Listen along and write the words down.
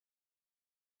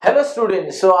Hello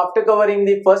students, so after covering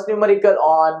the first numerical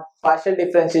on partial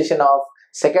differentiation of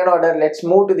second order, let's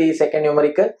move to the second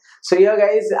numerical. So here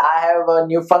guys, I have a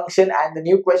new function and the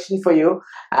new question for you,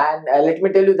 and let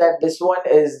me tell you that this one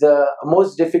is the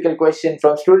most difficult question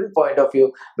from student point of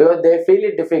view because they feel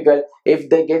it difficult if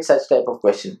they get such type of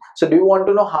question. So do you want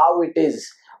to know how it is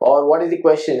or what is the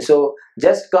question? So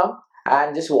just come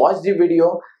and just watch the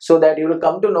video so that you will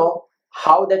come to know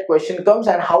how that question comes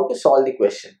and how to solve the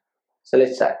question. So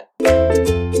let's start.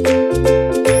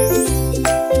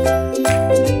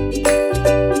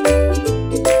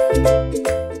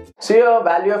 So your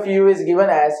value of u is given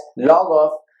as log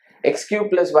of x cube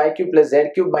plus y cube plus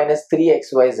z cube minus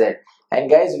 3xyz. And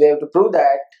guys, we have to prove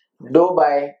that dou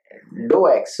by dou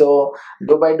x. So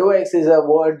dou by dou x is a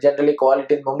word generally called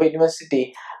it in Mumbai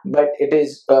University, but it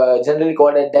is generally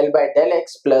called as del by del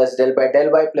x plus del by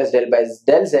del y plus del by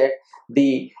del z,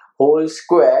 the whole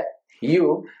square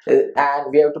u, and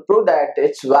we have to prove that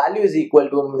its value is equal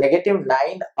to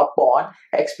 -9 upon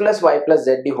x plus y plus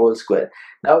z the whole square.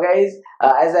 Now guys,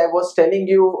 as I was telling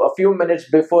you a few minutes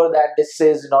before that this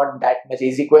is not that much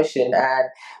easy question, and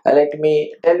let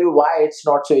me tell you why it's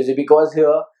not so easy, because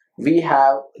here we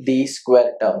have the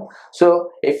square term. So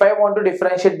if I want to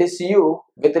differentiate this u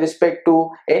with respect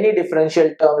to any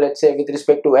differential term, let's say with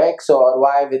respect to x or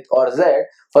y or z,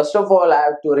 first of all I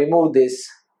have to remove this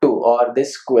 2 or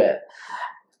this square,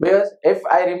 because if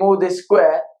I remove this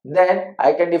square, then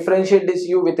I can differentiate this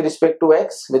u with respect to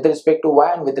x, with respect to y,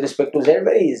 and with respect to z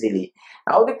very easily.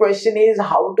 Now the question is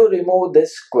how to remove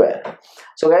this square.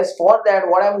 So guys, for that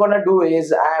what I'm gonna do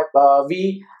is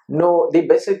we know the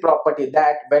basic property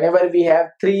that whenever we have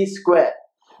 3 square,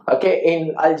 okay,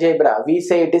 in algebra we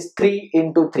say it is 3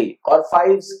 into 3, or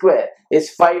 5 square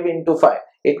is 5 into 5.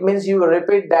 It means you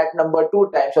repeat that number 2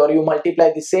 times, or you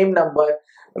multiply the same number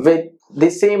with the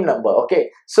same number. Okay,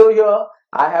 so here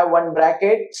I have one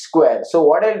bracket square. So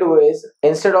what I'll do is,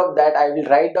 instead of that, I will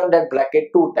write down that bracket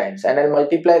 2 times and I'll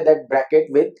multiply that bracket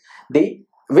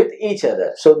with each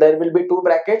other. So there will be 2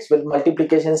 brackets with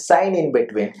multiplication sign in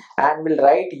between, and we'll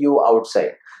write u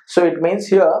outside. So it means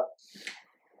here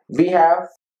we have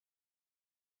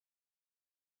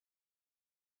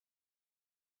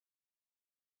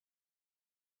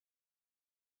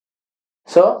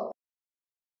so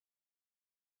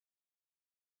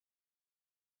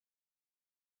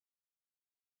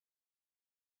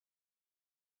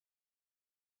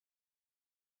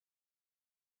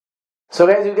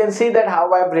guys, you can see that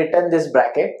how I've written this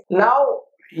bracket. Now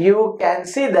you can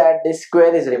see that this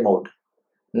square is removed.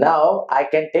 Now I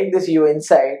can take this u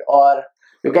inside, or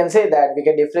you can say that we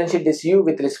can differentiate this u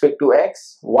with respect to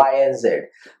x, y and z.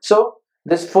 So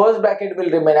this first bracket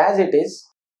will remain as it is,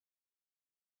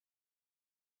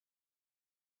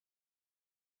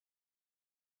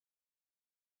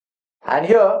 and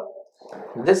here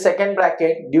this second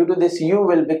bracket, due to this u,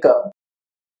 will become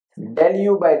del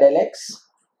u by del x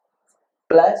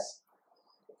plus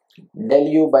del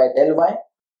u by del y.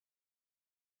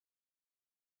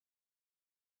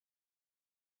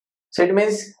 So it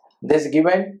means this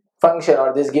given function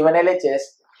or this given LHS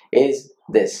is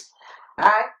this,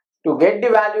 and to get the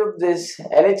value of this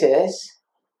LHS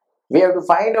we have to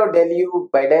find out del u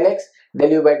by del x,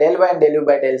 del u by del y and del u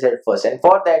by del z first, and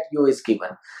for that u is given.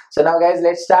 So now guys,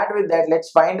 let's start with that.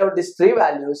 Let's find out these 3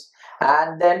 values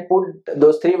and then put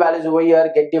those 3 values over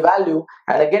here, get the value,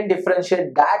 and again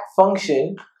differentiate that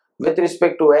function with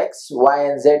respect to x, y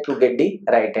and z to get the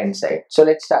right hand side. So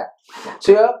let's start.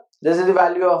 So here this is the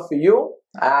value of u,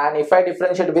 and if I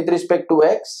differentiate with respect to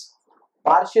x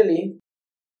partially,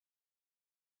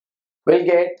 we'll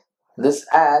get this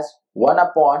as 1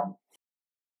 upon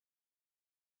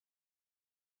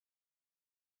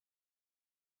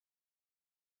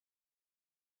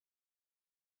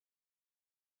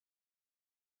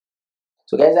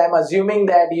so guys, I'm assuming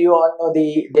that you all know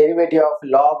the derivative of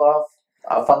log of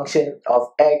a function of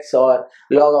x or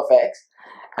log of x.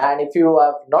 And if you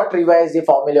have not revised the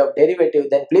formula of derivative,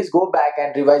 then please go back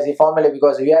and revise the formula,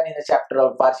 because we are in a chapter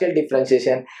of partial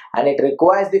differentiation and it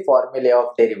requires the formula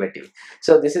of derivative.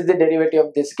 So this is the derivative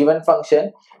of this given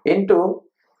function into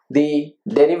the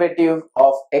derivative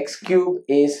of x cube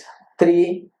is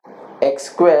 3x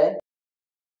square.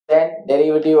 Then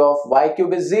derivative of y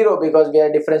cube is 0, because we are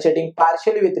differentiating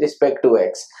partially with respect to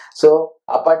x. So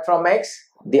apart from x,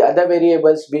 the other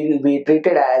variables will be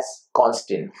treated as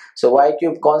constant. So y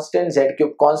cube constant, z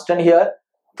cube constant here,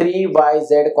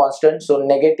 3yz constant, so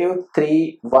negative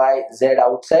 3yz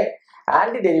outside,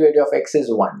 and the derivative of x is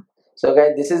 1. So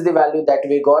guys, this is the value that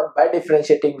we got by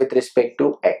differentiating with respect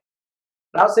to x.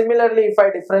 Now similarly, if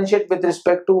I differentiate with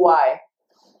respect to y,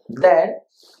 then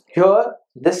here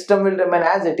this term will remain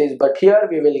as it is, but here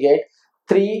we will get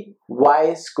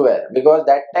 3y square, because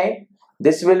that time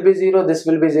this will be 0, this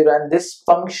will be 0, and this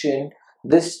function,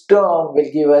 this term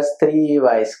will give us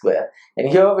 3y square, and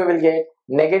here we will get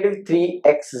negative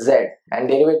 3xz, and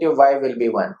derivative of y will be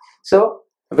 1. So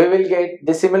we will get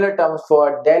the similar terms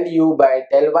for del u by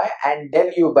del y and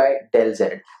del u by del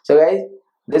z. So guys,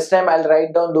 this time I'll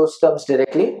write down those terms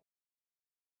directly.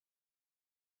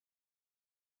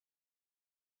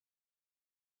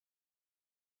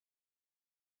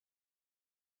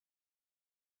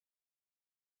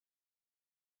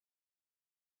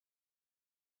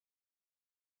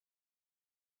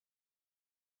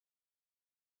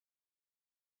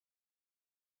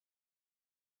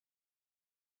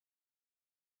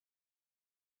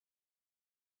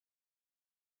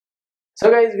 So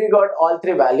guys, we got all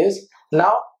three values.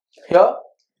 Now here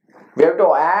we have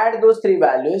to add those three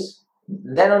values,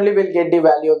 then only we'll get the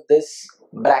value of this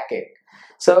bracket.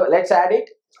 So let's add it.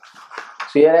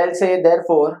 So here I'll say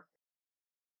therefore,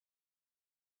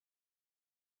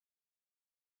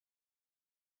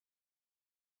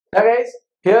 now guys,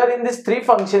 here in these three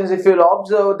functions, if you'll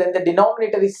observe, then the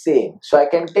denominator is same. So I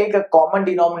can take a common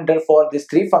denominator for these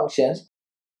three functions.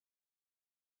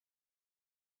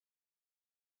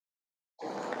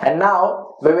 And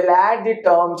now we will add the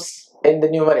terms in the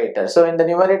numerator. So in the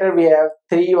numerator we have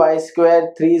 3y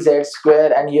square, 3z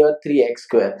square, and here 3x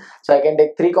square. So I can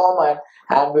take 3 common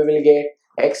and we will get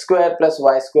x square plus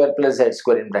y square plus z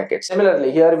square in brackets.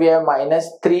 Similarly, here we have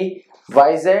minus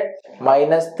 3yz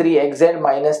minus 3xz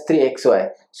minus 3xy.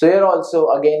 So here also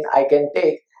again I can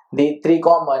take the 3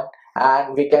 common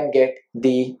and we can get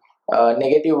the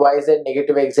negative yz,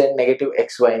 negative xz, negative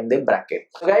xy in the bracket.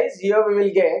 So guys, here we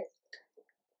will get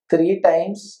 3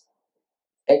 times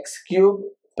x cube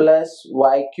plus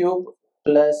y cube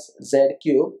plus z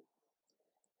cube,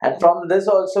 and from this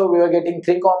also we are getting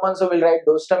 3 common, so we'll write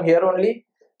those term here only.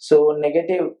 So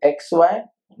negative xy,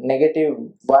 negative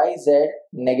yz,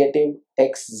 negative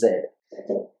xz.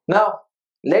 Now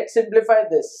let's simplify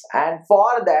this, and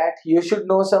for that you should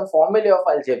know some formula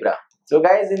of algebra. So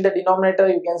guys, in the denominator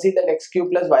you can see that x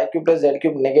cube plus y cube plus z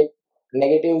cube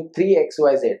negative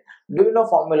 3xyz. Do you know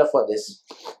formula for this?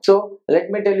 So let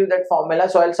me tell you that formula.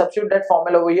 So I'll substitute that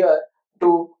formula over here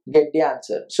to get the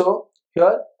answer. So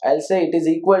here I'll say it is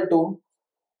equal to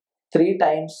 3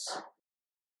 times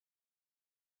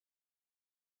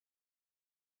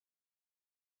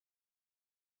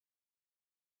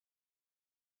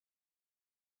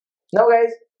now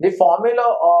guys, the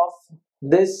formula of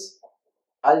this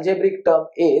algebraic term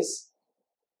is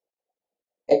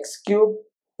x cube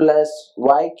plus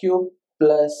y cube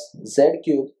plus z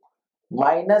cube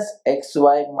minus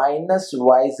xy minus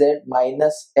yz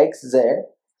minus xz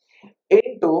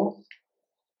into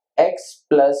x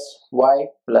plus y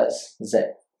plus z.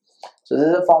 So this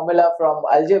is a formula from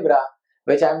algebra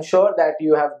which I'm sure that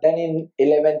you have done in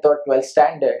 11th or 12th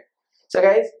standard. So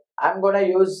guys, I'm gonna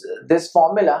use this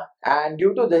formula, and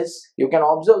due to this you can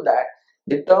observe that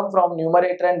the term from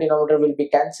numerator and denominator will be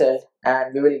cancelled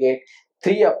and we will get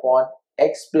 3 upon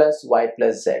x plus y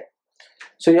plus z.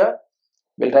 So here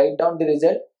we'll write down the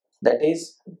result, that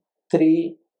is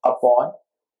 3 upon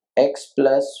x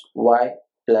plus y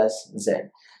plus z.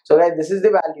 So guys, this is the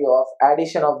value of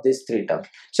addition of these three terms.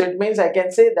 So it means I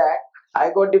can say that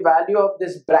I got the value of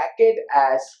this bracket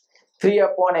as 3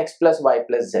 upon x plus y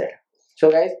plus z. So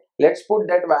guys, let's put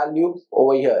that value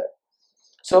over here.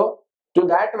 So to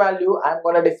that value I'm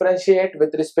going to differentiate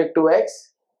with respect to x,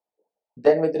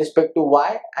 then with respect to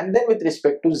y, and then with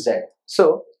respect to z.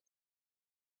 So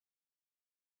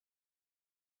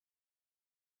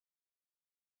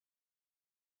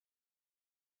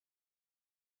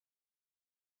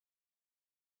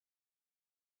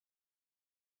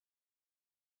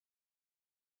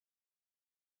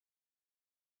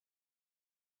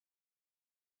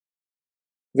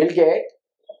we'll get,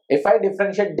 if I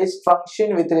differentiate this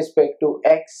function with respect to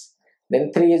x, then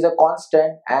 3 is a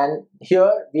constant, and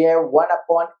here we have 1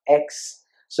 upon x.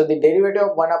 So the derivative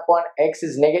of 1 upon x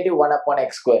is negative 1 upon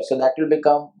x square. So that will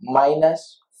become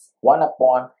minus 1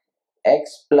 upon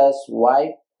x plus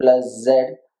y plus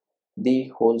z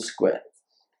the whole square.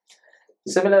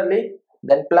 Similarly,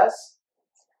 then plus.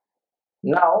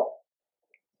 Now,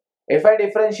 if I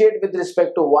differentiate with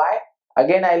respect to y,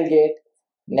 again I'll get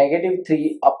negative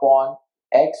 3 upon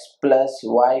x plus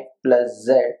y plus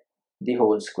z the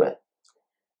whole square.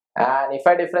 And if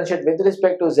I differentiate with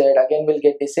respect to z, again we'll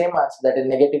get the same answer, that is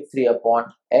negative 3 upon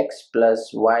x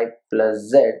plus y plus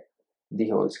z the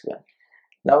whole square.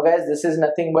 Now guys, this is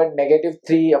nothing but negative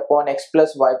 3 upon x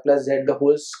plus y plus z the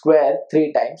whole square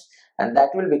 3 times, and that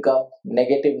will become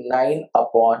negative 9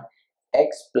 upon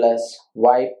x plus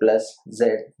y plus z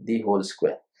the whole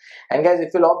square. And guys,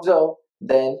 if you'll observe,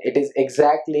 then it is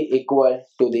exactly equal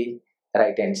to the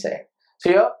right hand side. So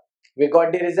here we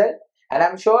got the result, and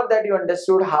I'm sure that you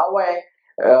understood how I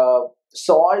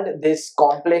solved this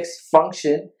complex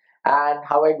function and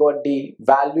how I got the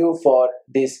value for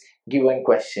this given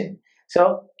question.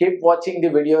 So keep watching the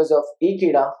videos of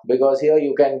Ekeeda, because here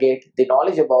you can get the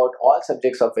knowledge about all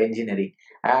subjects of engineering,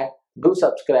 and do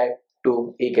subscribe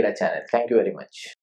to Ekeeda channel. Thank you very much.